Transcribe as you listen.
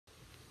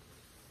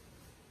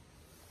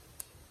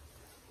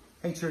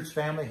Hey church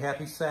family,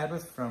 happy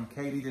Sabbath from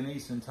Katie,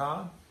 Denise, and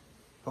Todd.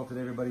 Hope that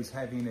everybody's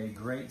having a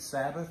great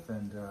Sabbath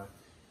and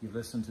you've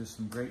listened to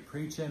some great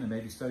preaching and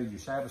maybe studied your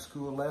Sabbath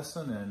school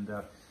lesson, and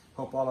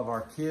hope all of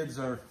our kids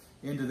are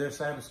into their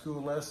Sabbath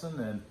school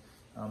lesson.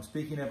 And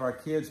speaking of our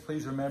kids,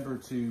 please remember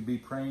to be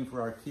praying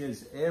for our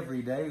kids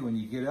every day when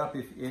you get up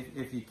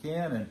if you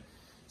can, and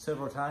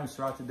several times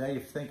throughout the day.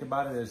 If you think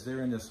about it, as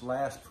they're in this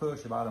last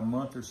push, about a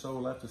month or so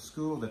left of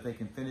school, that they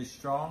can finish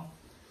strong.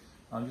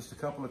 Just a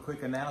couple of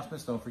quick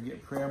announcements. Don't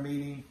forget prayer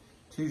meeting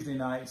Tuesday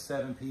night,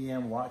 7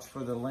 p.m. Watch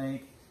for the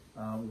link.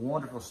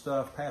 Wonderful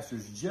stuff.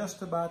 Pastor's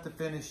just about to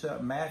finish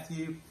up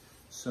Matthew.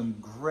 Some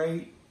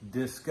great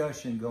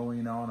discussion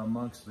going on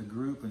amongst the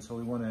group, and so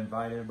we want to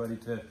invite everybody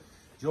to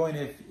join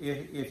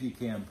if you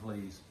can,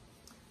 please.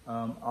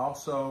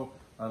 Also,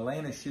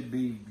 Elena should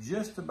be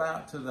just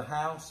about to the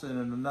house in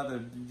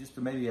another, just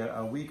maybe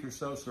a week or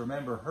so. So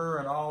remember her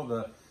and all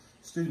the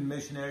student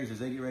missionaries as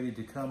they get ready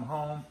to come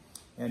home.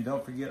 And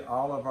don't forget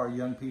all of our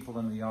young people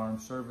in the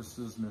armed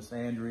services, Miss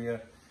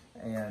Andrea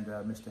and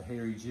Mr.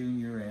 Harry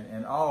Jr.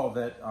 and all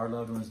that our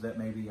loved ones that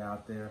may be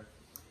out there.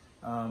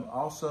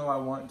 Also, I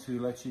want to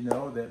let you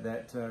know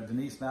that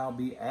Denise and I will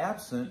be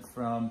absent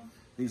from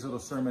these little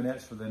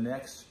sermonettes for the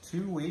next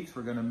 2 weeks.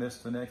 We're going to miss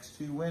the next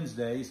 2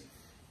 Wednesdays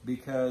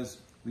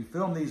because we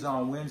film these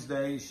on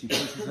Wednesdays. She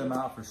pushes them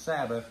out for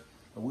Sabbath.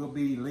 We'll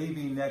be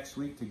leaving next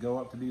week to go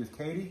up to be with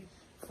Katie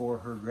for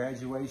her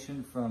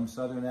graduation from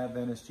Southern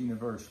Adventist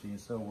University. And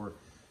so we're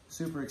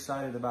super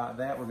excited about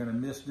that. We're going to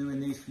miss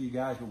doing these for you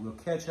guys, but we'll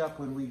catch up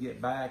when we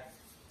get back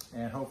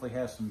and hopefully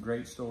have some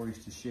great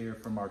stories to share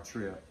from our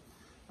trip.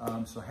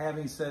 So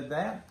having said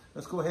that,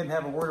 let's go ahead and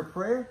have a word of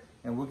prayer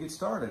and we'll get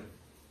started.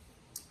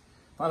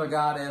 Father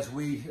God, as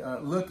we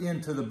look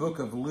into the book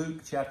of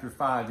Luke chapter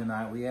 5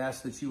 tonight, we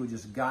ask that you would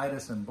just guide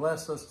us and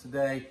bless us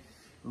today.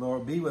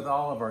 Lord, be with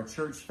all of our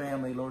church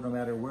family, Lord, no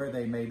matter where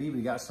they may be.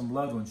 We got some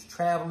loved ones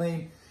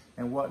traveling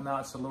and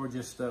whatnot. So, Lord,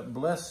 just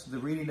bless the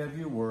reading of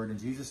your word. In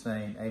Jesus'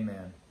 name,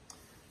 amen.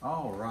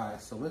 All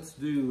right, so let's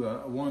do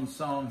one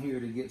song here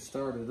to get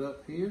started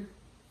up here.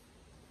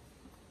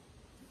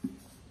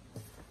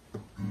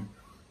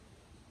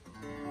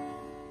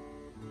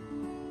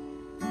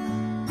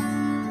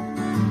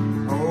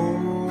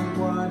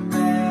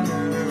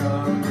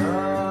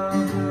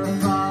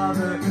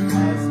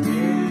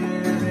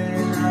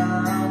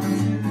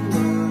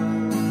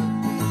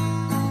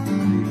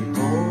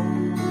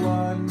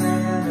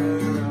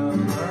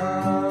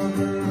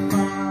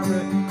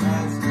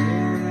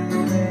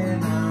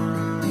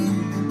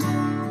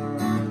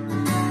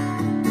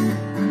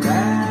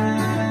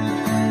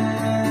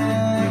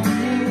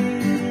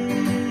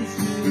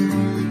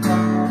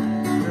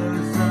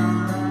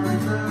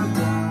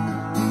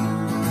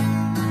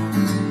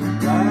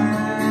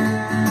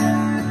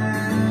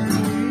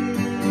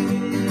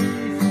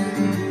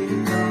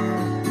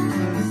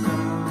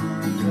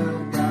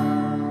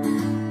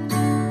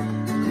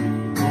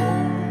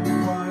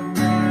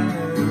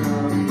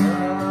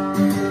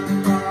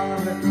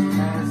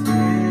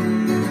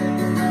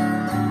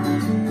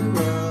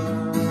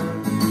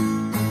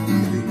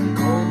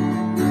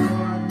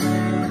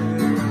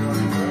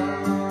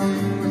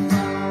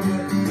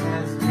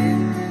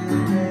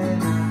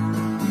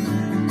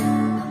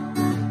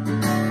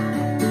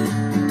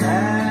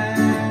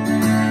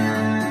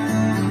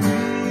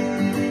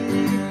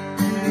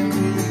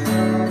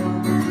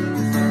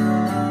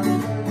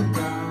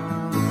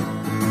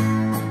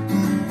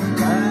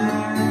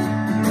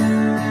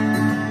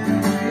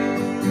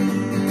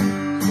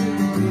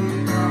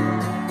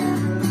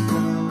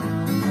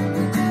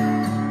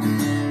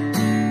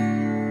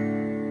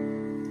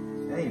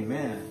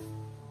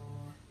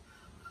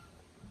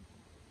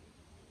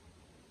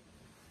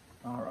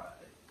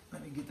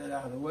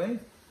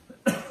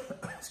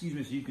 Excuse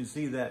me, so you can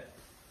see that,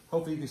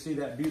 hopefully you can see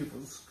that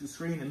beautiful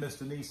screen that Miss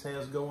Denise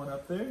has going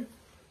up there.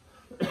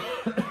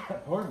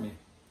 Pardon me.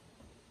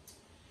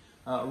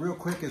 Real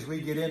quick, as we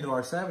get into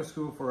our Sabbath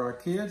school for our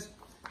kids,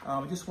 I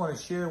just want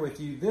to share with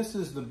you, this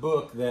is the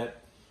book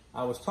that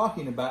I was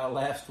talking about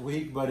last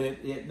week, but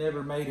it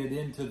never made it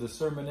into the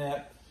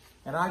sermonette.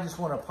 And I just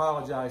want to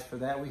apologize for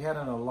that. We had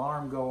an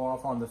alarm go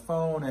off on the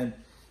phone,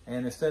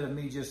 and instead of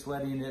me just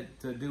letting it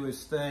do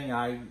its thing,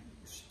 I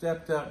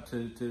stepped up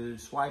to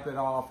swipe it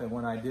off, and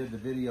when I did, the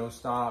video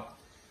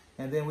stopped.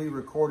 And then we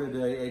recorded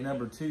a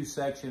number 2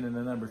 section and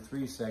a number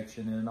 3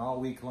 section, and all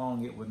week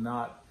long it would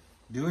not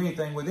do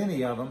anything with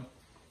any of them.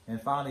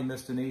 And finally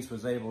Miss Denise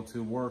was able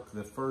to work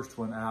the first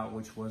one out,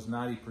 which was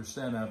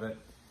 90% of it,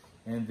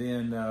 and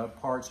then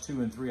parts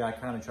 2 and 3 I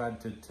kind of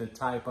tried to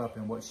type up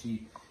in what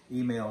she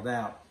emailed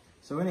out.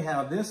 So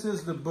anyhow, this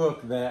is the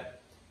book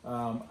that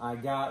I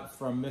got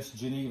from Miss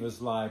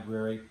Geneva's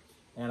library,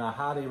 and I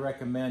highly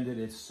recommend it.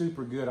 It's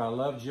super good. I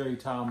love Jerry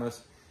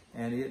Thomas,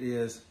 and it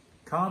is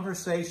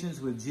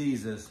Conversations with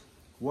Jesus,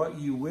 What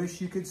You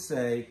Wish You Could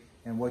Say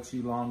and What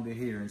You Long to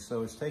Hear. And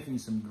so it's taking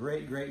some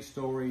great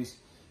stories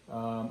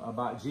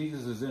about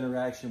Jesus'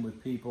 interaction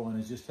with people, and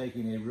it's just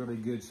taking a really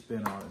good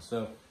spin on it.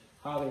 So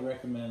highly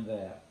recommend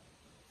that.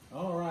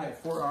 All right,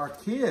 for our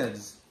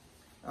kids,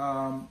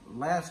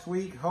 last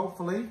week,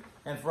 hopefully,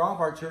 and for all of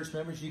our church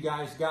members, you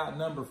guys got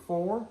number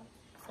 4.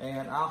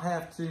 And I'll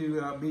have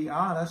to be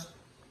honest,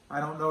 I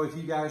don't know if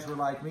you guys were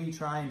like me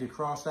trying to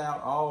cross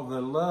out all the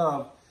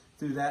love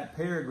through that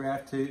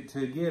paragraph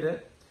to get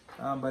it.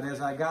 But as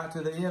I got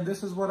to the end,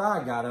 this is what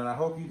I got, and I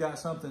hope you got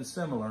something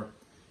similar.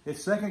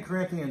 It's 2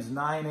 Corinthians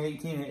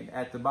 9:18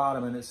 at the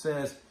bottom, and it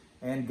says,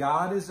 "And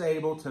God is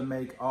able to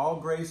make all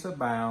grace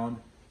abound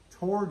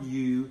toward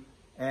you,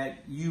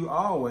 at you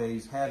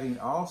always, having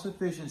all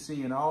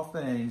sufficiency in all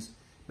things,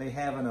 may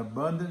have an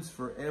abundance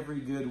for every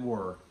good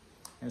work."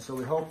 And so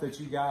we hope that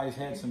you guys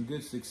had some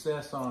good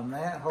success on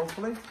that,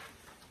 hopefully.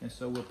 And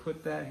so we'll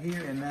put that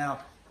here. And now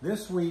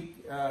this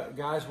week,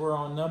 guys, we're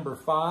on number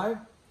 5.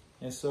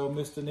 And so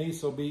Miss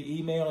Denise will be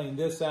emailing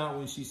this out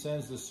when she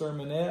sends the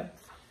sermonette.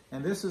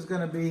 And this is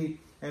going to be,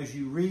 as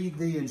you read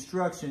the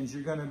instructions,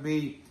 you're going to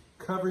be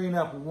covering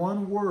up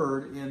one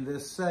word in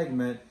this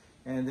segment.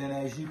 And then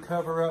as you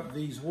cover up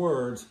these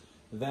words,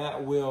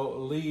 that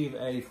will leave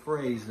a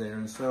phrase there.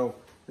 And so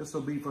this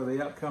will be for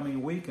the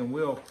upcoming week, and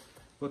we'll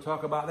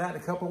talk about that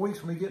in a couple of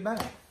weeks when we get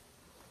back.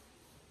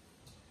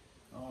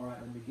 All right,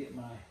 let me get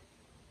my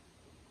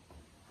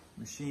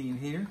machine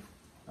here.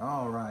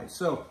 All right,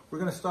 so we're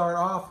going to start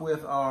off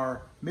with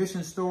our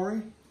mission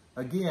story.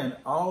 Again,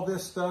 all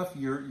this stuff,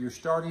 your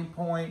starting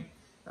point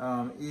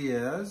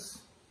is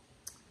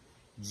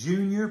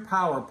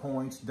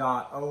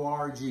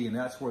juniorpowerpoints.org, and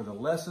that's where the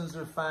lessons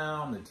are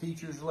found, the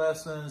teacher's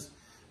lessons,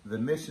 the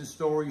mission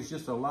stories,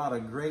 just a lot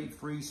of great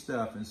free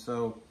stuff. And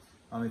so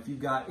if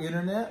you've got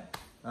internet,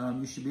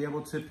 you should be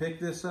able to pick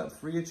this up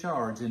free of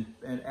charge. And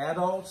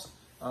adults,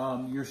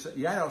 your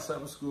adult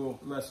Sabbath school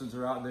lessons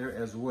are out there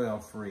as well,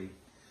 free.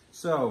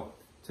 So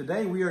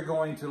today we are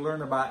going to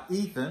learn about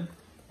Ethan,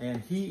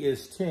 and he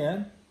is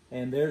 10.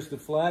 And there's the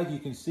flag. You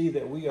can see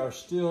that we are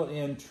still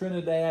in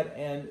Trinidad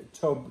and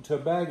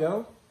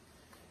Tobago.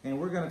 And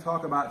we're going to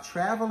talk about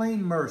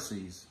traveling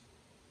mercies.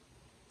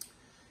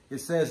 It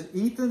says,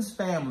 Ethan's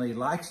family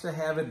likes to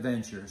have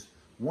adventures.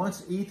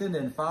 Once Ethan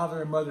and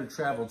father and mother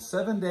traveled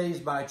 7 days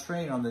by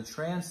train on the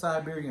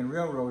Trans-Siberian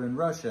Railroad in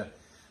Russia.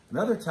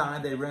 Another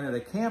time they rented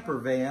a camper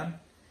van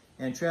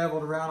and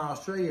traveled around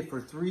Australia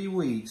for 3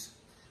 weeks.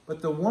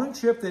 But the one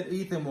trip that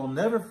Ethan will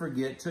never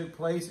forget took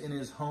place in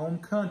his home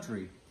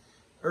country.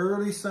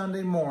 Early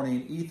Sunday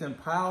morning, Ethan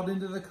piled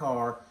into the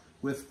car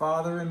with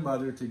father and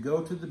mother to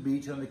go to the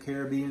beach on the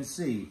Caribbean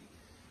Sea.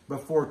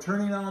 Before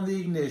turning on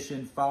the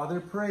ignition, father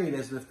prayed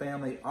as the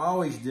family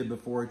always did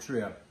before a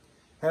trip.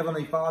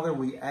 Heavenly Father,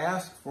 we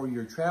ask for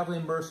your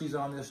traveling mercies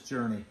on this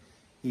journey.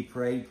 He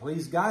prayed,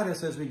 please guide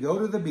us as we go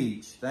to the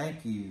beach.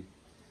 Thank you.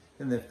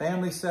 Then the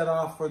family set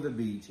off for the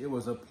beach. It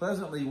was a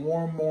pleasantly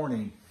warm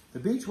morning. The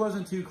beach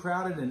wasn't too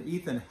crowded, and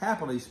Ethan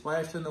happily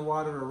splashed in the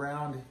water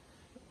around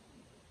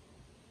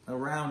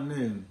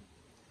noon.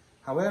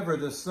 However,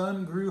 the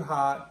sun grew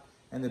hot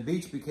and the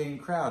beach became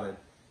crowded.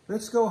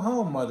 Let's go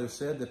home, Mother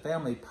said. The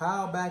family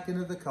piled back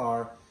into the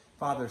car.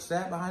 Father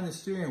sat behind the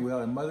steering wheel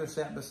and Mother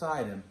sat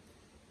beside him.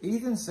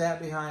 Ethan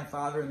sat behind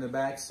Father in the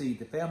back seat.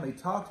 The family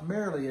talked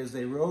merrily as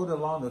they rode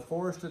along the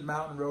forested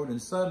mountain road,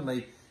 and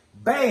suddenly,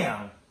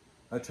 bam!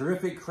 A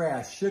terrific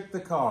crash shook the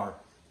car.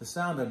 The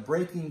sound of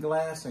breaking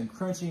glass and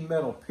crunching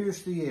metal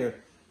pierced the air.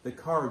 The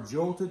car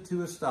jolted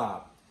to a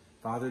stop.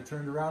 Father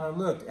turned around and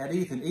looked at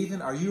Ethan.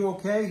 Ethan, are you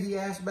okay? He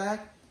asked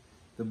back.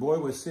 The boy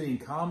was sitting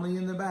calmly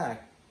in the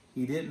back.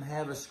 He didn't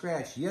have a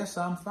scratch. Yes,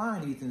 I'm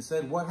fine, Ethan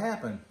said. What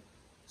happened?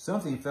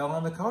 Something fell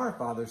on the car,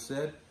 Father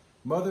said.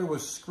 Mother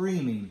was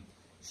screaming.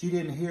 She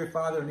didn't hear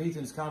Father and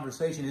Ethan's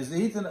conversation. Is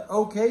Ethan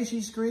okay?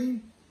 She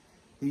screamed.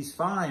 He's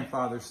fine,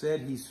 Father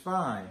said. He's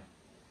fine.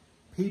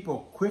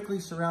 People quickly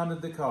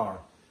surrounded the car.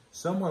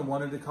 Someone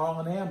wanted to call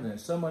an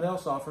ambulance. Someone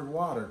else offered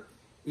water.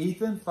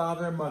 Ethan,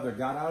 Father, and Mother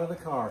got out of the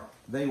car.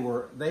 They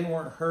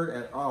weren't hurt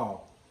at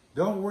all.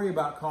 Don't worry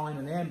about calling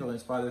an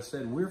ambulance, Father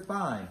said. We're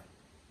fine.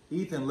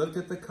 Ethan looked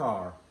at the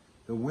car.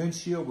 The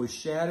windshield was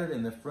shattered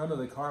and the front of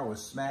the car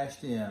was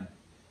smashed in.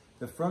 In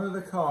the front of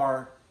the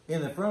car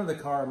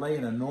lay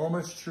an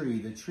enormous tree.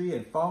 The tree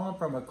had fallen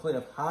from a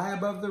cliff high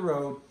above the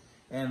road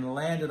and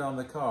landed on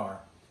the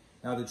car.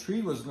 Now the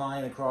tree was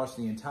lying across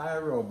the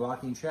entire road,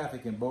 blocking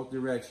traffic in both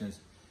directions.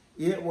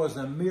 It was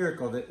a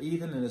miracle that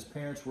Ethan and his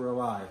parents were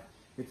alive.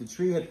 If the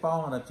tree had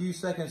fallen a few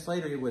seconds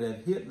later, it would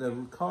have hit the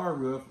car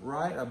roof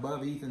right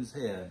above Ethan's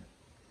head.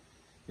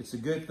 It's a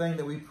good thing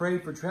that we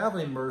prayed for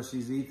traveling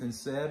mercies, Ethan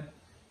said.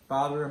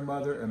 Father and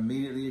Mother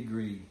immediately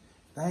agreed.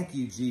 Thank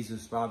you,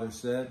 Jesus, Father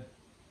said.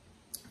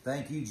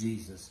 Thank you,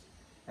 Jesus.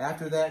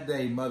 After that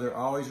day, Mother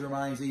always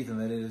reminds Ethan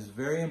that it is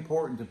very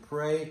important to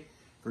pray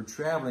for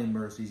traveling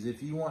mercies.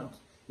 If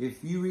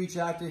you reach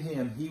out to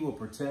him, he will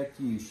protect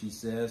you, she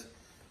says.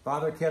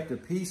 Father kept a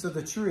piece of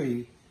the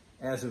tree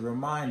as a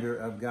reminder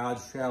of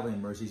God's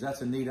traveling mercies.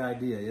 That's a neat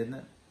idea, isn't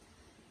it?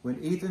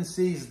 When Ethan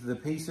sees the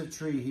piece of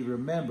tree, he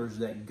remembers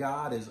that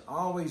God is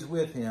always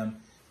with him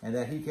and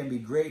that he can be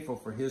grateful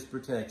for his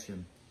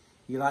protection.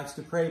 He likes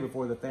to pray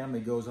before the family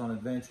goes on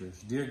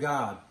adventures. Dear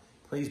God,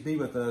 please be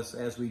with us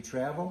as we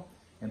travel.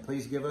 And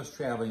please give us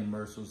traveling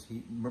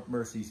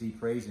mercies, he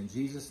prays. In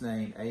Jesus'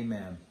 name,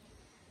 amen.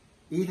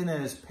 Ethan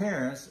and his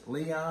parents,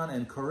 Leon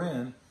and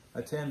Corinne,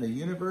 attend the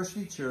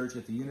University Church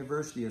at the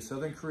University of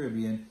Southern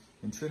Caribbean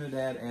in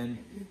Trinidad and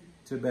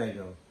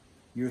Tobago.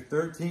 Your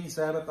 13th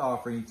Sabbath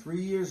offering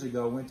 3 years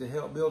ago went to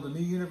help build a new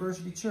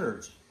university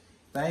church.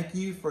 Thank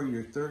you for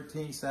your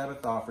 13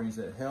 Sabbath offerings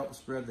that help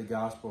spread the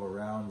gospel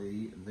around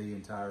the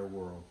entire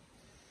world.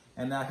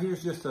 And now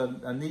here's just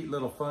a neat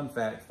little fun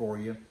fact for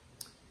you.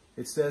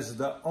 It says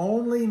the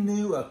only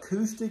new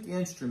acoustic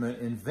instrument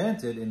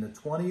invented in the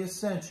 20th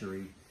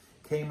century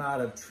came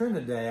out of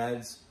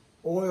Trinidad's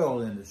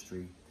oil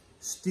industry.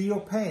 Steel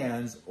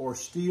pans or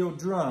steel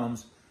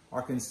drums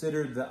are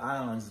considered the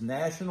island's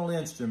national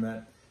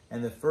instrument,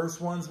 and the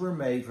first ones were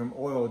made from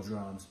oil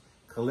drums.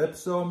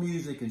 Calypso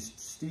music and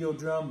steel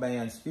drum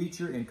bands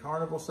feature in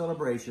carnival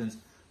celebrations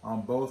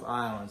on both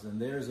islands.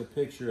 And there's a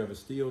picture of a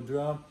steel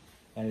drum.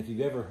 And if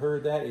you've ever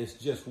heard that, it's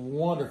just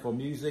wonderful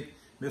music.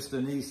 Miss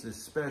Denise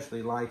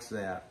especially likes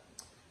that.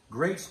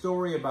 Great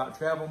story about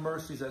travel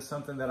mercies. That's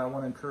something that I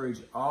want to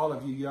encourage all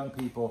of you young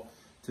people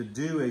to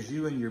do as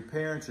you and your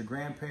parents or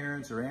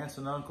grandparents or aunts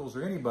and uncles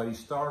or anybody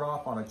start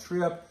off on a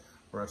trip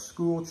or a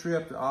school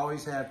trip, to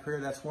always have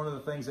prayer. That's one of the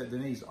things that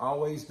Denise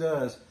always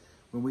does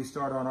when we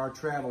start on our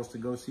travels to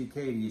go see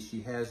Katie.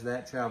 She has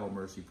that travel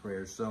mercy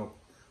prayer. So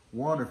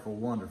wonderful,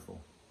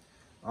 wonderful.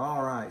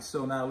 All right,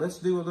 so now let's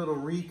do a little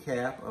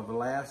recap of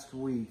last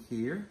week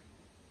here.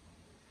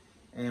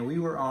 And we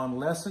were on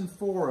lesson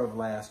 4 of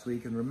last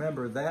week. And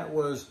remember, that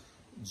was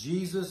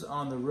Jesus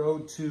on the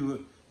road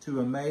to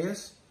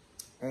Emmaus.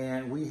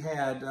 And we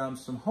had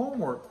some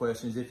homework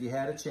questions, if you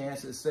had a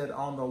chance. It said,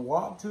 on the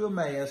walk to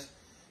Emmaus,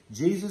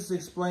 Jesus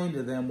explained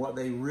to them what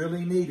they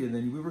really needed.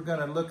 And we were going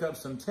to look up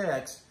some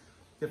text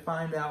to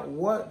find out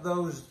what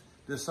those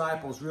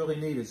disciples really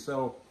needed.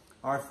 So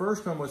our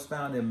first one was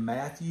found in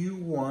Matthew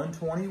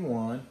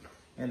 1:21.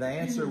 And the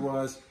answer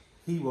was,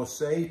 he will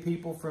save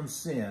people from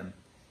sin.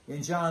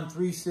 In John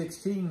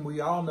 3:16, we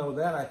all know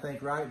that, I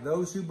think, right?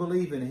 Those who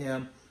believe in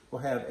him will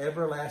have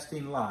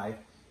everlasting life.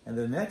 And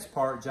the next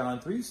part, John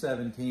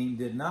 3:17,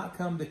 did not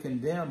come to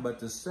condemn, but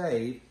to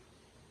save.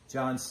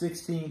 John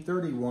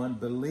 16:31,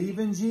 believe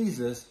in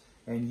Jesus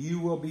and you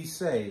will be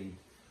saved.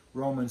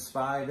 Romans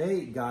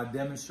 5:8, God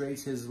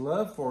demonstrates his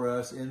love for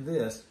us in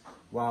this: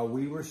 while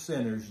we were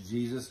sinners,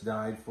 Jesus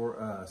died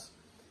for us.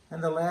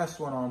 And the last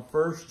one on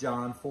 1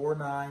 John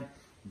 4:9,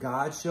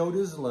 God showed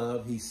his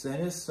love. He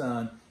sent his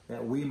son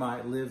that we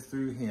might live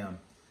through him.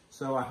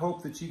 So I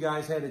hope that you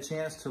guys had a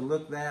chance to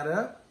look that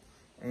up.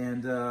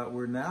 And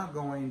we're now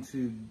going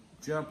to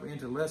jump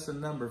into lesson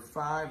number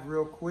 5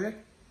 real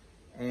quick.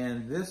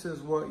 And this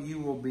is what you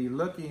will be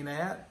looking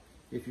at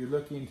if you're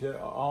looking to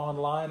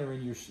online or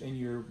in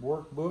your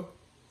workbook,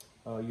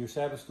 your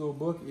Sabbath school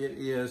book. It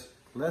is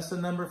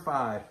lesson number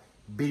 5.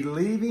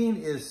 Believing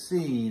is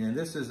seen. And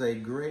this is a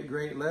great,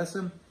 great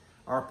lesson.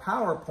 Our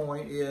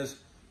PowerPoint is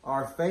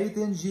our faith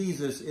in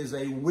Jesus is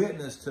a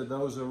witness to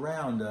those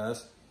around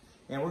us.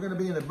 And we're going to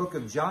be in the book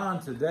of John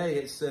today.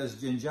 It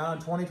says in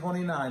John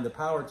 20:29, the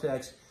power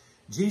text,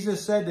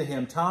 Jesus said to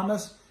him,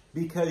 Thomas,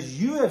 because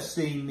you have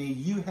seen me,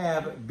 you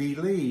have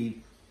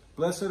believed.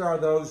 Blessed are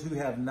those who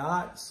have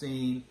not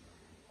seen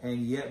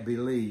and yet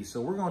believe.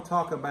 So we're going to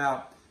talk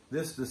about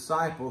this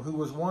disciple who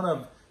was one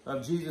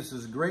of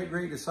Jesus's great,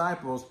 great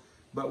disciples.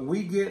 But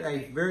we get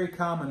a very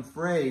common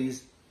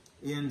phrase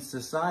in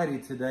society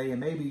today, and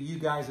maybe you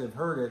guys have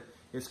heard it.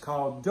 It's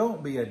called,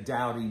 don't be a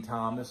doubting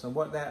Thomas. And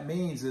what that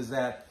means is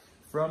that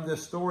from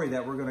this story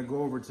that we're going to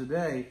go over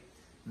today,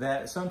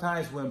 that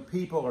sometimes when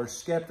people are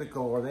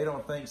skeptical or they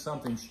don't think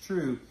something's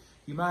true,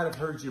 you might have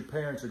heard your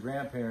parents or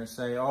grandparents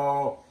say,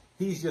 oh,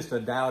 he's just a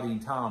doubting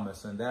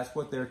Thomas. And that's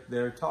what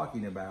they're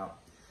talking about.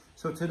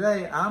 So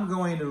today I'm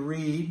going to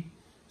read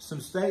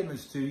some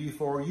statements to you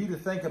for you to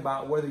think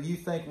about whether you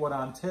think what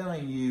I'm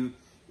telling you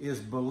is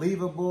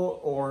believable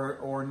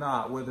or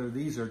not, whether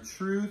these are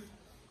truth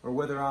or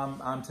whether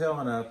I'm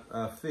telling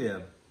a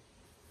fib.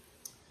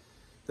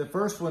 The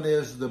first one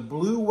is, the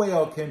blue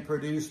whale can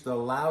produce the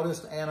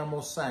loudest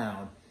animal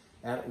sound.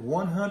 At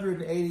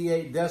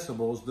 188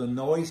 decibels, the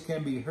noise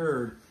can be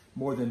heard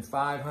more than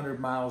 500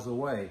 miles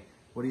away.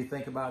 What do you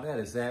think about that?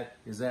 Is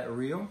that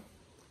real?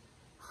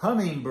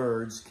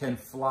 Hummingbirds can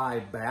fly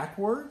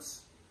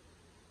backwards.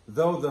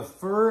 Though the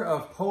fur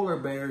of polar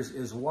bears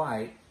is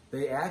white,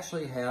 they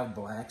actually have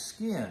black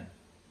skin.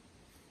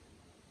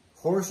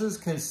 Horses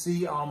can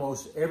see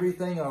almost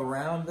everything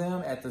around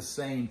them at the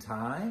same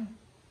time.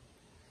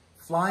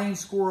 Flying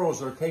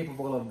squirrels are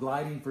capable of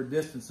gliding for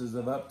distances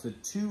of up to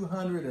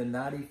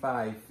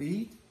 295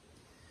 feet.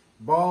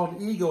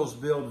 Bald eagles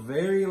build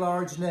very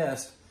large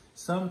nests,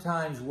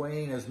 sometimes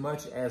weighing as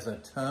much as a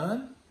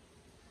ton.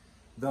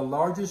 The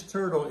largest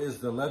turtle is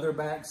the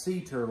leatherback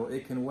sea turtle.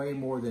 It can weigh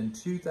more than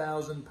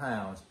 2,000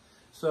 pounds.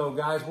 So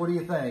guys, what do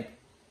you think?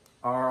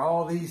 Are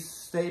all these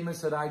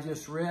statements that I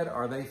just read,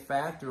 are they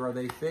fact or are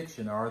they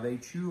fiction? Are they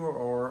true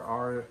or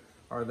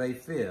are they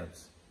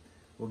fibs?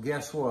 Well,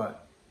 guess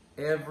what?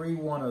 Every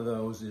one of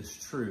those is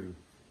true.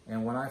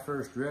 And when I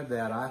first read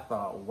that, I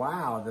thought,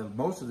 wow,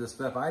 most of this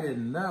stuff I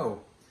didn't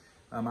know.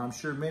 I'm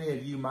sure many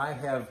of you might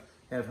have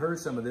heard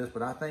some of this,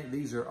 but I think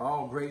these are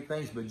all great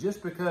things. But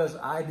just because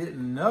I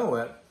didn't know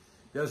it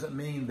doesn't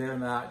mean they're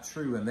not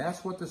true. And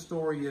that's what the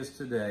story is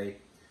today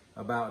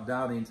about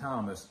doubting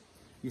Thomas.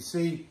 You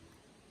see,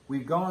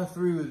 we've gone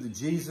through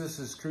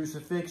Jesus'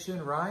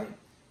 crucifixion, right?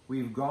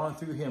 We've gone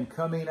through him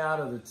coming out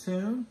of the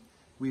tomb.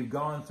 We've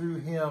gone through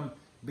him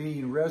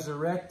being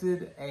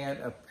resurrected and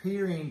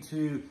appearing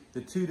to the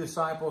 2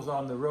 disciples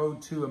on the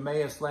road to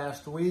Emmaus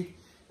last week.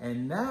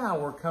 And now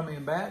we're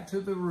coming back to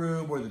the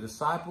room where the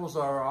disciples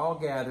are all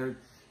gathered.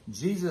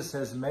 Jesus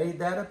has made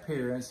that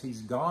appearance.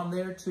 He's gone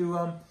there to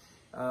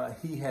them.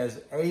 He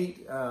has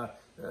ate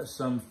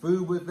some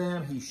food with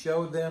them. He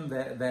showed them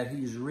that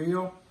he's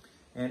real.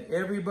 And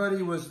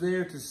everybody was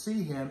there to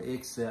see him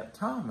except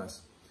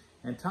Thomas.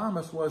 And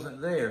Thomas wasn't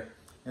there.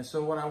 And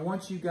so what I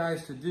want you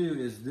guys to do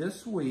is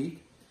this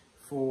week,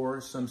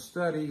 for some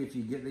study, if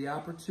you get the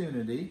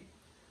opportunity,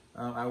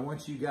 I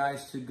want you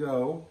guys to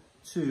go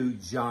to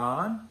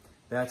John.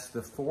 That's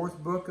the 4th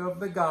book of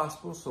the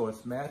Gospel. So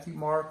it's Matthew,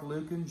 Mark,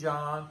 Luke, and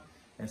John.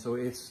 And so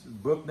it's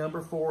book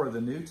number 4 of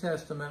the New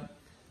Testament.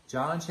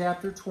 John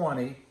chapter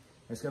 20.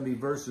 It's going to be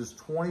verses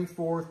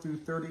 24 through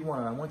 31.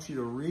 And I want you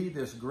to read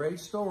this great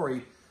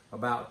story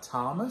about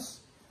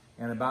Thomas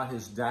and about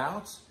his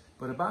doubts,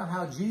 but about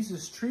how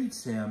Jesus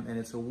treats him. And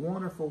it's a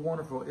wonderful,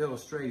 wonderful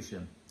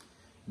illustration.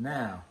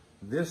 Now,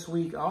 this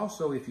week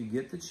also, if you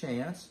get the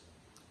chance,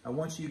 I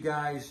want you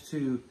guys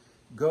to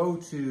go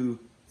to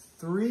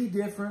 3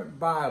 different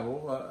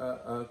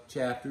Bible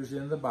chapters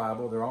in the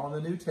Bible. They're all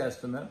in the New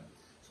Testament.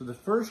 So the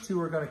first 2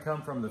 are going to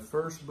come from the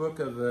first book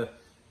of the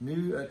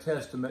New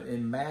Testament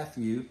in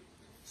Matthew.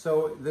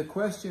 So the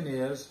question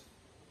is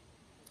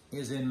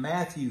in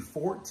Matthew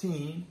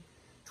 14,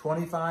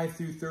 25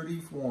 through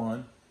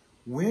 31,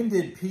 when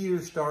did Peter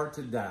start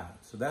to doubt?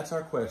 So that's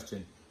our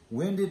question.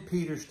 When did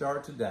Peter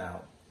start to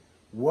doubt?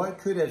 What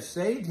could have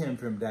saved him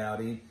from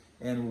doubting?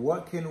 And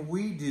what can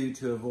we do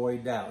to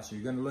avoid doubt? So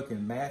you're going to look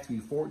in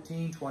Matthew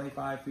 14,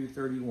 25 through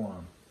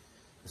 31.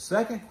 The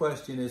second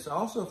question is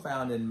also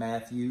found in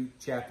Matthew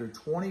chapter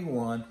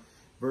 21,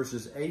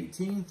 verses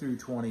 18 through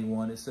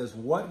 21. It says,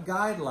 what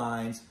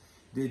guidelines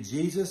did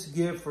Jesus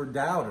give for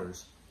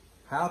doubters?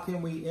 How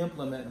can we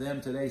implement them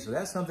today? So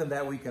that's something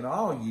that we can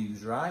all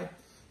use, right?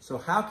 So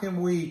how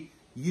can we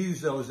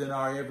use those in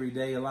our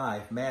everyday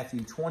life?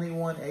 Matthew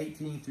 21,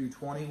 18 through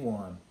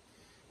 21.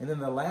 And then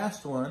the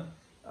last one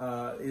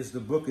is the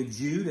book of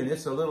Jude, and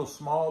it's a little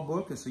small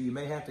book, and so you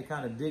may have to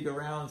kind of dig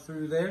around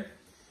through there.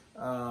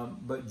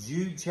 But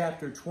Jude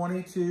chapter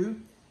 22,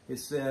 it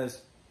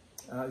says,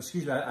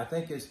 excuse me, I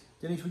think it's,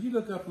 Denise, would you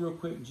look up real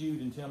quick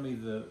Jude and tell me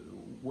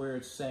where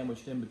it's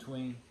sandwiched in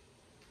between?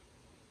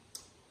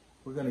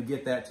 We're going to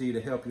get that to you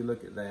to help you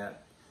look at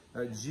that.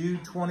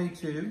 Jude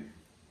 22.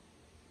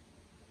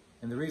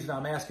 And the reason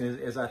I'm asking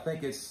is I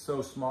think it's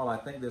so small, I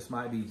think this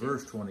might be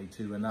verse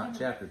 22 and not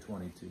chapter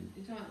 22.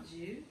 You're talking about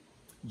Jude?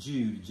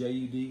 Jude,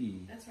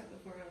 J-U-D-E. That's right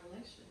before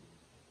Revelation.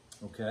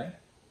 Okay.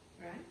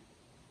 Right?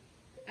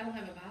 I don't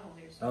have a Bible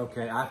here. So.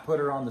 Okay, I put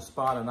her on the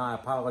spot and I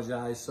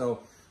apologize. So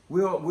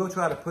we'll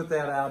try to put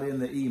that out in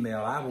the email.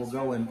 I will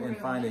go and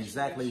find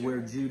exactly where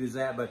Jude is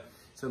at, but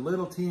it's a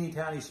little teeny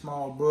tiny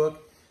small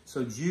book.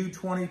 So Jude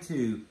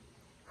 22,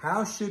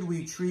 how should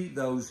we treat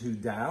those who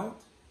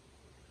doubt?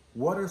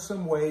 What are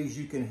some ways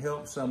you can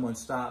help someone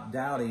stop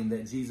doubting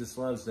that Jesus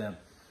loves them?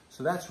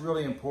 So that's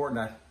really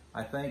important.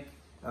 I think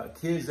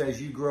kids,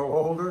 as you grow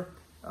older,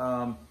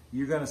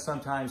 you're going to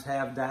sometimes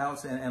have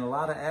doubts, and a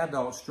lot of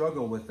adults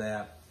struggle with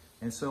that.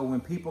 And so when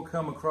people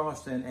come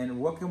across, and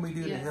what can we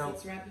do to help? Yes,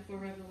 it's right before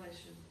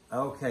Revelation.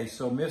 Okay,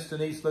 so Miss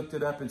Denise looked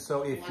it up, and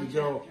so if you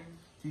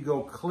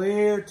go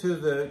clear to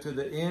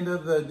the end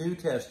of the New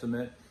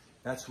Testament,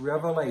 that's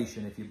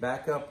Revelation. If you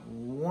back up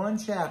 1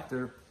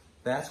 chapter,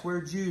 that's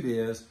where Jude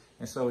is.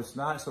 And so it's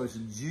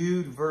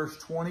Jude verse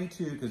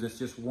 22, because it's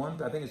just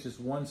one, I think it's just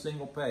one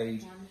single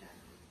page.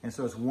 And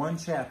so it's 1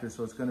 chapter,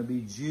 so it's going to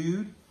be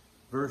Jude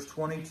verse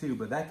 22.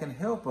 But that can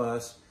help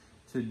us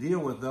to deal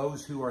with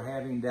those who are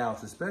having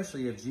doubts,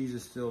 especially if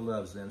Jesus still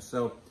loves them.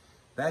 So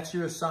that's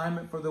your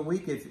assignment for the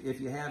week.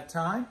 If you have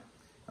time,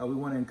 we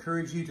want to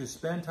encourage you to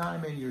spend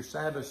time in your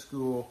Sabbath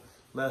school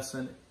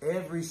lesson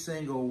every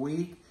single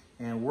week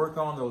and work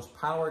on those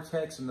power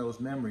texts and those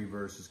memory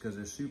verses, because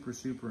they're super,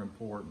 super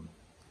important.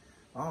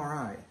 All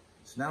right,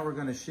 so now we're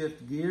going to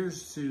shift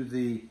gears to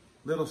the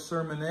little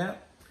sermonette.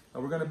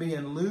 We're going to be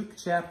in Luke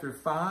chapter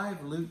 5,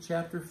 and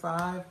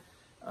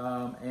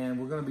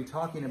we're going to be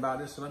talking about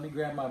this. So let me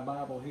grab my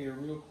Bible here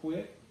real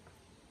quick.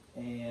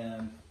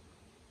 And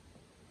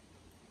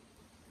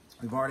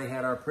we've already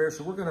had our prayer,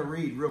 so we're going to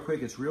read real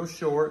quick. It's real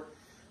short.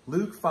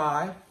 Luke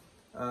 5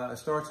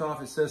 starts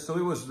off, it says, So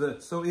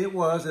it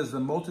was as the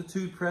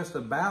multitude pressed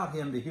about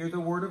him to hear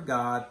the word of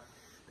God,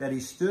 that he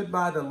stood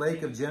by the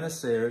lake of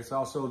Gennesaret, it's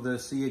also the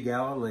Sea of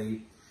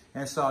Galilee,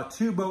 and saw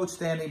 2 boats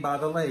standing by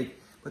the lake.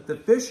 But the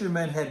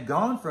fishermen had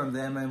gone from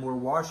them and were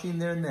washing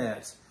their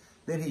nets.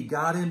 Then he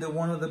got into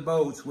one of the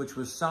boats, which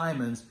was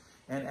Simon's,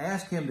 and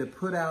asked him to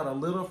put out a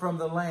little from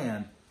the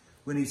land,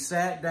 when he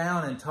sat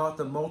down and taught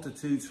the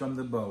multitudes from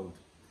the boat.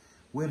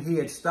 When he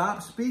had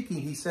stopped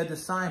speaking, he said to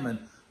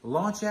Simon,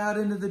 "Launch out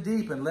into the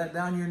deep and let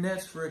down your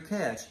nets for a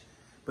catch."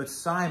 But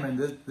Simon,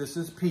 this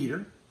is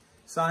Peter,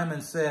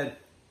 Simon said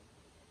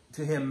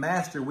to him,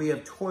 "Master, we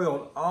have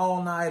toiled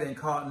all night and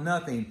caught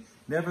nothing.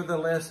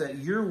 Nevertheless, at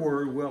your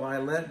word will I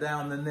let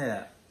down the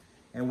net."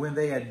 And when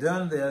they had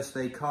done this,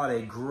 they caught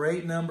a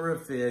great number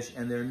of fish,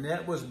 and their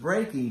net was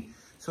breaking.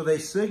 So they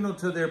signaled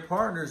to their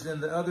partners in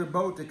the other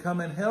boat to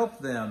come and help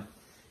them.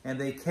 And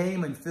they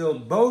came and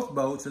filled both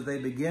boats as they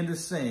began to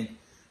sink.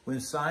 When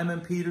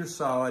Simon Peter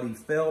saw it, he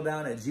fell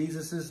down at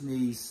Jesus'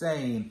 knees,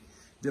 saying,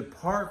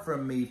 "Depart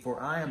from me,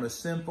 for I am a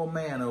sinful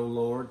man, O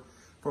Lord."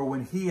 For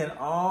when he and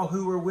all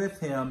who were with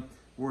him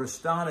were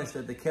astonished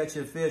at the catch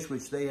of fish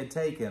which they had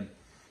taken.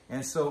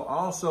 And so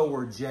also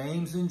were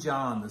James and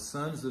John, the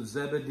sons of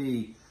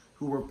Zebedee,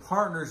 who were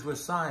partners with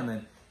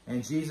Simon.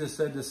 And Jesus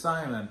said to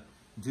Simon,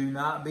 "Do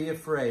not be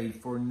afraid,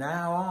 for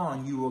now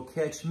on you will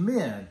catch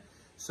men."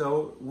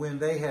 So when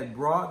they had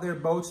brought their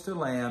boats to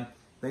land,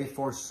 they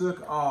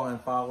forsook all and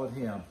followed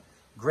him.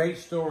 Great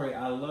story.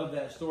 I love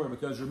that story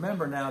because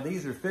remember now,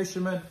 these are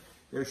fishermen.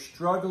 They're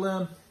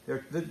struggling.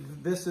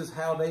 This is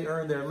how they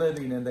earn their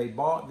living. And they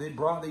brought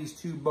these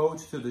two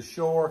boats to the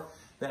shore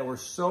that were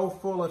so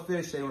full of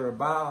fish they were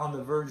about on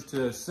the verge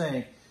to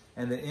sink.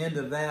 And the end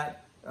of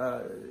that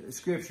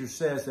scripture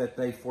says that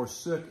they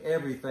forsook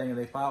everything and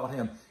they followed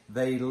him.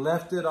 They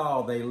left it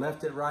all. They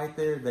left it right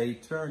there. They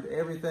turned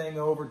everything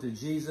over to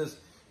Jesus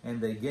and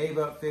they gave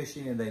up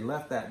fishing and they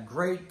left that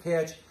great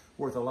catch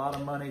worth a lot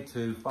of money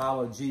to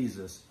follow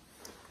Jesus.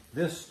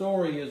 This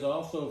story is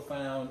also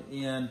found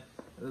in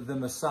the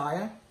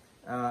Messiah.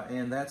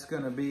 And that's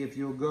going to be, if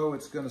you'll go,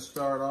 it's going to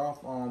start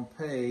off on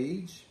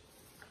page,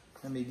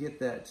 let me get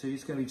that to you.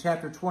 It's going to be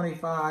chapter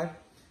 25,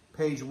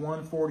 page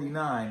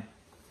 149.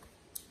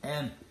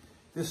 And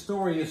this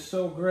story is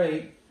so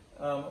great.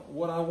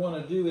 What I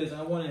want to do is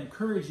I want to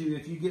encourage you,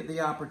 if you get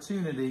the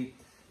opportunity.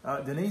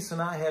 Denise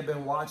and I have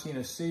been watching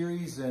a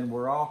series and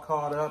we're all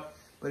caught up.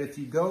 But if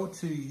you go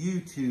to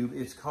YouTube,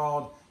 it's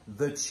called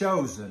The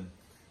Chosen.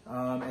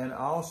 And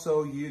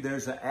also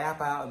there's an app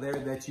out there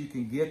that you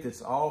can get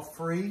that's all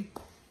free.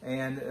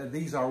 And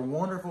these are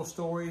wonderful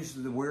stories.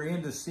 We're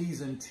into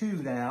season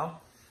 2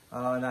 now.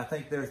 And I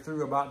think they're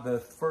through about the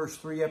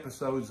first 3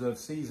 episodes of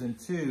season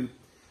 2.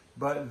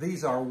 But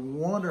these are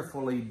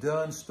wonderfully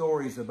done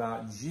stories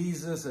about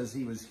Jesus as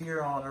he was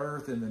here on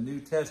earth in the New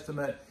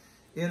Testament,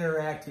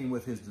 interacting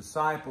with his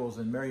disciples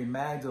and Mary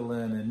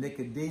Magdalene and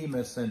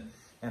Nicodemus and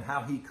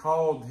how he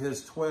called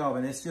his 12.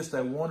 And it's just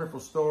a wonderful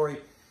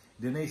story.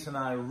 Denise and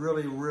I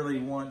really, really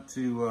want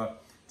to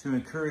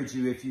encourage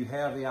you, if you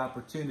have the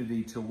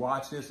opportunity, to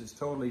watch this. It's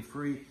totally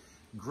free.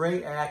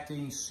 Great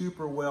acting,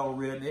 super well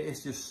written.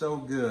 It's just so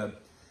good.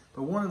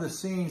 But one of the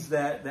scenes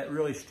that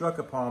really struck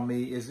upon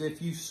me is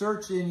if you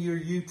search in your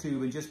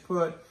YouTube and just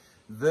put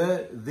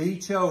the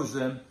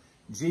Chosen,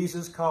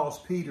 Jesus calls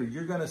Peter,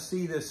 you're going to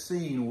see this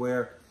scene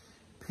where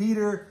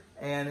Peter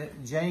and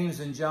James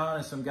and John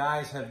and some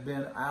guys have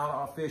been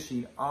out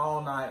fishing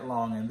all night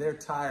long and they're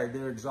tired,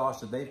 they're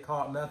exhausted, they've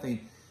caught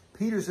nothing.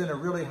 Peter's in a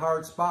really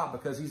hard spot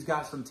because he's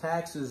got some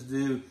taxes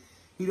due.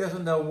 He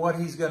doesn't know what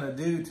he's going to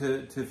do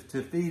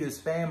to feed his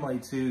family,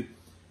 to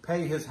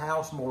pay his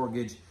house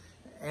mortgage.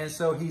 And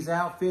so he's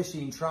out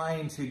fishing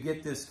trying to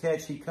get this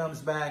catch. He comes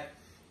back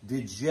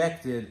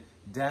dejected,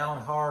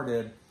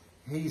 downhearted.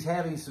 He's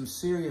having some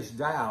serious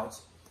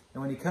doubts. And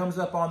when he comes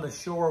up on the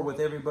shore with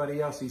everybody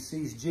else, he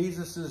sees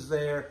Jesus is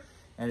there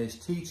and is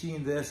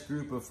teaching this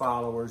group of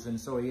followers. And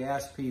so he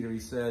asked Peter, he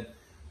said,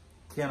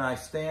 "Can I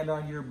stand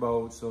on your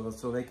boat so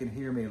they can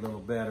hear me a little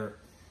better?"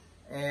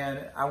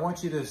 And I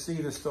want you to see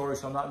the story,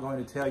 so I'm not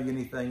going to tell you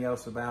anything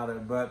else about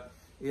it. But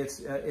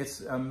it's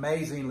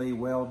amazingly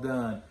well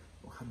done,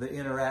 the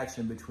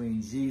interaction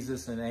between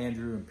Jesus and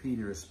Andrew and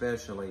Peter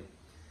especially.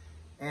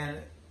 And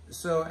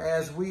so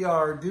as we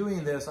are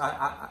doing this,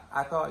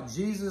 I thought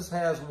Jesus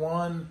has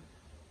one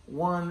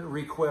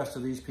request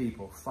of these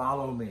people: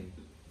 follow me,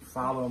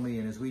 follow me.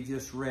 And as we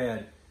just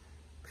read,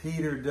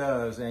 Peter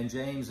does, and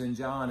James and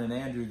John and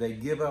Andrew, they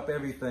give up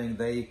everything.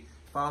 They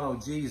follow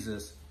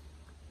Jesus.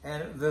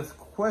 And the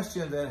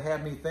question that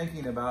had me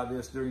thinking about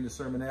this during the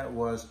sermonette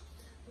was,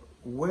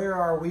 where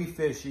are we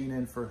fishing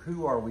and for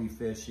who are we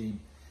fishing?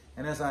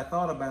 And as I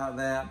thought about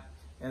that,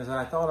 and as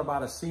I thought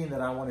about a scene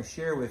that I want to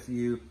share with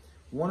you,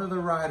 one of the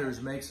writers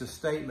makes a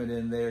statement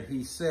in there.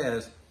 He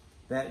says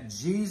that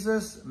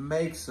Jesus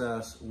makes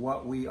us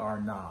what we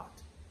are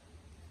not.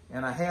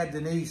 And I had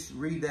Denise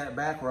read that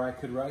back where I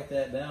could write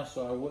that down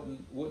so I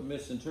wouldn't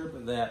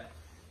misinterpret that.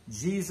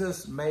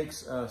 Jesus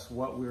makes us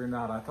what we're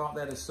not. I thought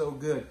that is so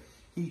good.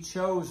 He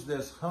chose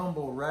this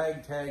humble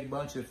ragtag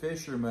bunch of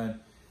fishermen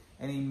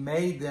and he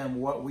made them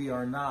what we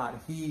are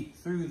not.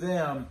 Through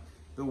them,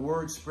 the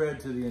word spread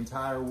to the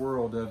entire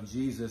world of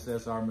Jesus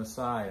as our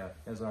Messiah,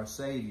 as our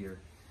Savior.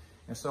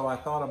 And so I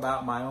thought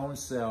about my own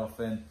self,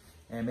 and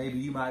maybe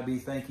you might be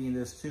thinking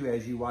this too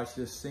as you watch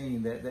this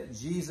scene, that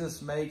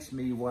Jesus makes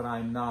me what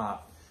I'm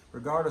not.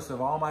 regardless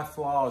of all my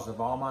flaws,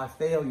 of all my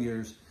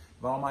failures,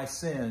 of all my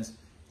sins,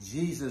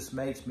 Jesus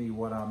makes me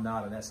what I'm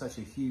not. And that's such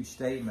a huge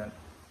statement.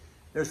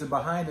 There's a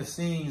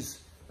behind-the-scenes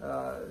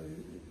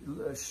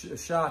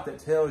shot that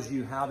tells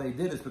you how they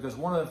did this, because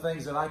one of the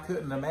things that I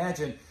couldn't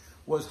imagine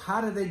was,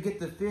 how did they get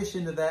the fish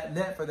into that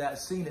net for that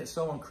scene? It's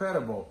so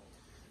incredible.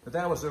 But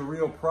that was a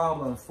real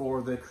problem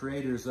for the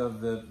creators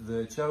of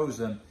the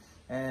Chosen.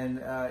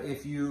 And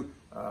if you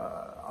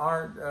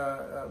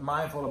aren't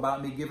mindful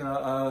about me giving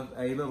a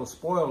little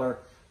spoiler,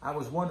 I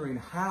was wondering,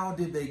 how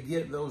did they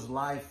get those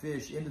live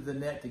fish into the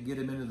net to get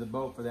them into the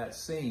boat for that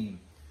scene?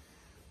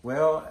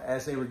 Well,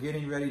 as they were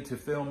getting ready to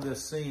film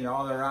this scene,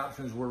 all their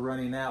options were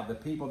running out. The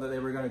people that they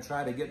were going to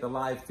try to get the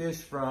live fish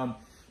from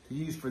to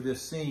use for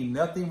this scene,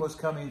 nothing was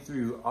coming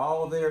through.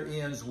 All of their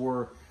ends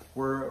were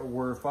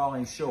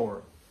falling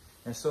short.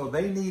 And so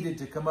they needed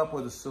to come up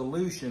with a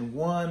solution,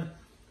 one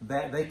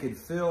that they could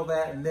fill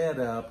that net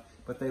up,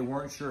 but they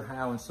weren't sure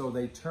how. And so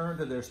they turned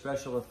to their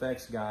special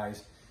effects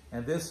guys.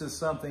 And this is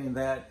something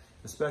that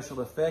the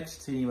special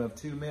effects team of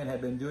 2 men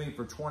had been doing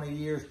for 20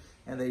 years,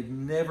 and they'd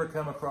never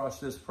come across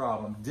this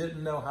problem,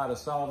 didn't know how to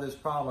solve this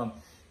problem.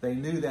 They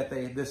knew that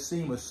this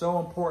scene was so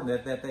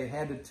important that they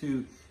had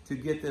to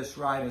get this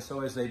right. And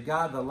so as they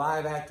got the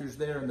live actors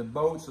there in the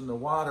boats and the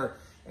water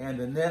and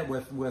the net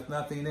with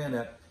nothing in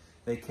it,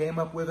 they came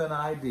up with an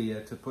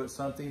idea to put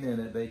something in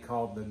it they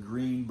called the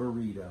green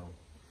burrito.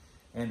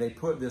 And they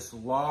put this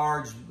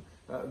large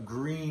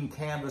green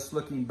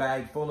canvas-looking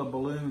bag full of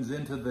balloons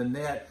into the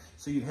net,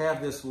 so you'd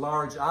have this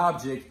large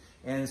object.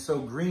 And so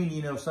green,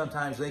 you know,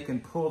 sometimes they can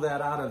pull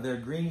that out of their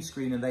green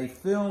screen. And they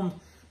filmed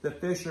the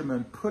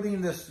fishermen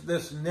putting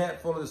this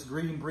net full of this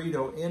green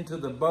burrito into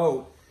the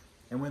boat.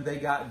 And when they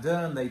got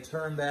done, they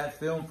turned that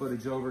film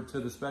footage over to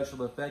the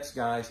special effects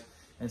guys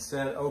and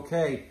said,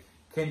 okay,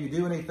 can you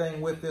do anything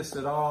with this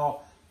at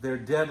all? Their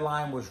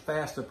deadline was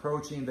fast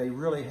approaching. They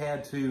really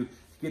had to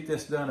get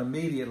this done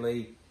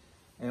immediately.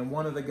 And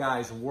one of the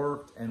guys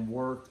worked and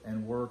worked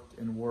and worked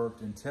and worked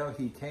until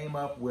he came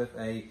up with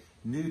a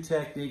new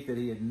technique that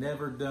he had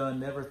never done,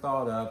 never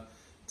thought of,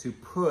 to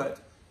put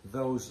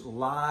those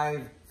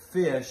live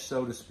fish,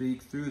 so to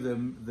speak, through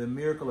the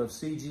miracle of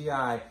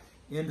CGI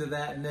into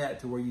that net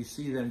to where you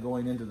see them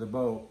going into the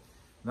boat.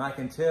 And I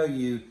can tell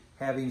you,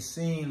 having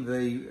seen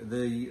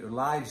the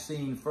live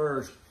scene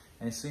first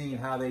and seeing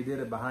how they did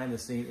it behind the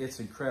scene, it's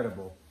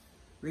incredible.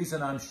 The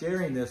reason I'm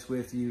sharing this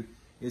with you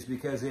is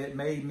because it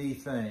made me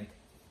think.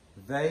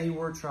 They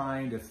were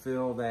trying to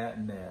fill that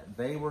net.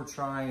 They were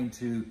trying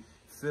to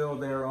fill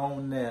their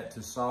own net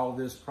to solve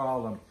this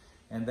problem.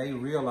 And they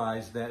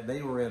realized that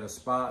they were at a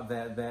spot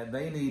that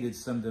they needed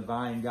some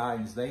divine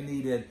guidance. They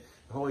needed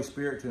the Holy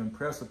Spirit to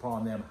impress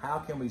upon them, how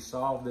can we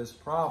solve this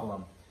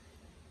problem?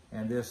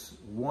 And this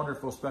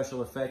wonderful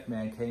special effect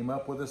man came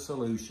up with a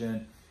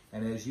solution.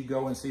 And as you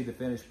go and see the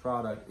finished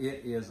product,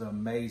 it is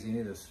amazing.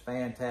 It is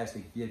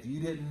fantastic. If you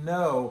didn't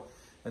know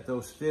that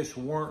those fish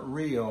weren't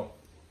real,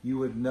 you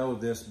would know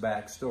this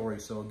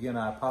backstory. So again,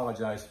 I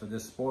apologize for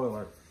this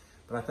spoiler.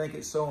 But I think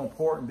it's so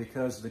important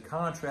because the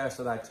contrast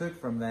that I took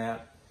from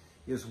that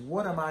is,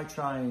 what am I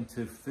trying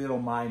to fill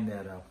my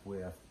net up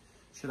with?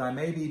 Should I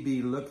maybe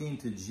be looking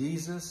to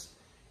Jesus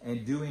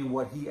and doing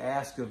what he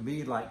asked of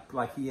me,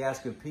 like he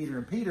asked of Peter?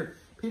 And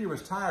Peter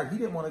was tired. He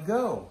didn't want to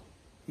go.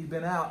 He'd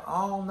been out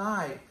all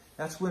night.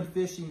 That's when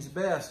fishing's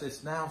best.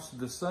 It's now,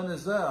 the sun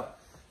is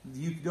up.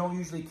 You don't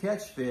usually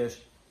catch fish.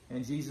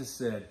 And Jesus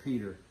said,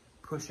 Peter,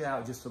 push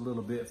out just a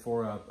little bit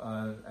for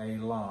a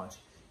launch.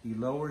 He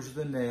lowers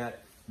the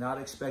net,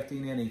 not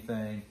expecting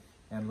anything.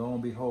 And lo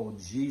and behold,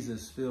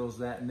 Jesus fills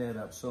that net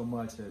up so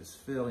much that it's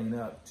filling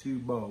up 2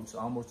 boats,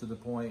 almost to the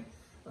point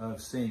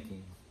of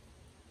sinking.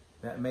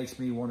 That makes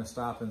me want to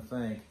stop and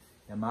think,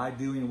 am I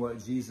doing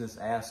what Jesus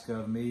asked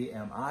of me?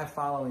 Am I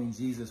following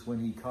Jesus when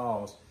he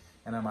calls?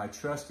 And am I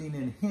trusting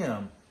in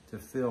him to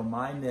fill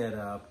my net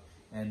up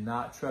and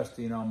not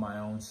trusting on my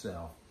own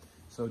self?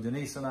 So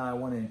Denise and I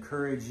want to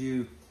encourage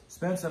you,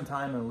 spend some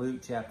time in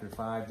Luke chapter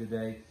 5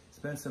 today.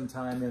 Spend some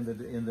time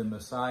in the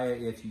Messiah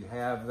if you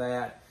have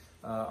that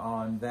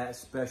on that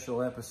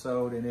special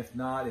episode. And if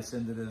not, it's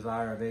in the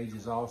Desire of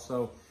Ages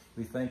also.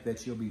 We think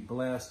that you'll be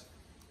blessed.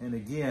 And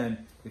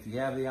again, if you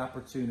have the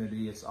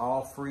opportunity, it's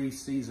all free.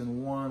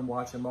 Season 1,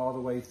 watch them all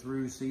the way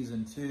through.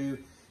 Season 2,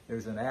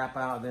 there's an app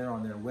out there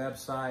on their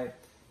website.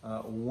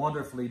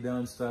 Wonderfully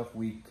done stuff.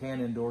 We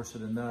can't endorse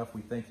it enough.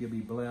 We think you'll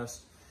be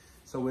blessed.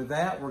 So with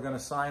that, we're going to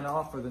sign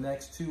off for the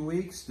next 2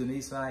 weeks.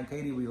 Denise and I and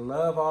Katie, we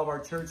love all of our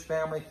church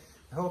family.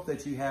 I hope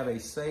that you have a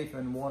safe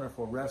and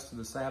wonderful rest of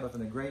the Sabbath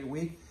and a great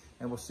week.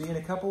 And we'll see you in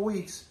a couple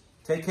weeks.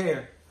 Take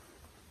care.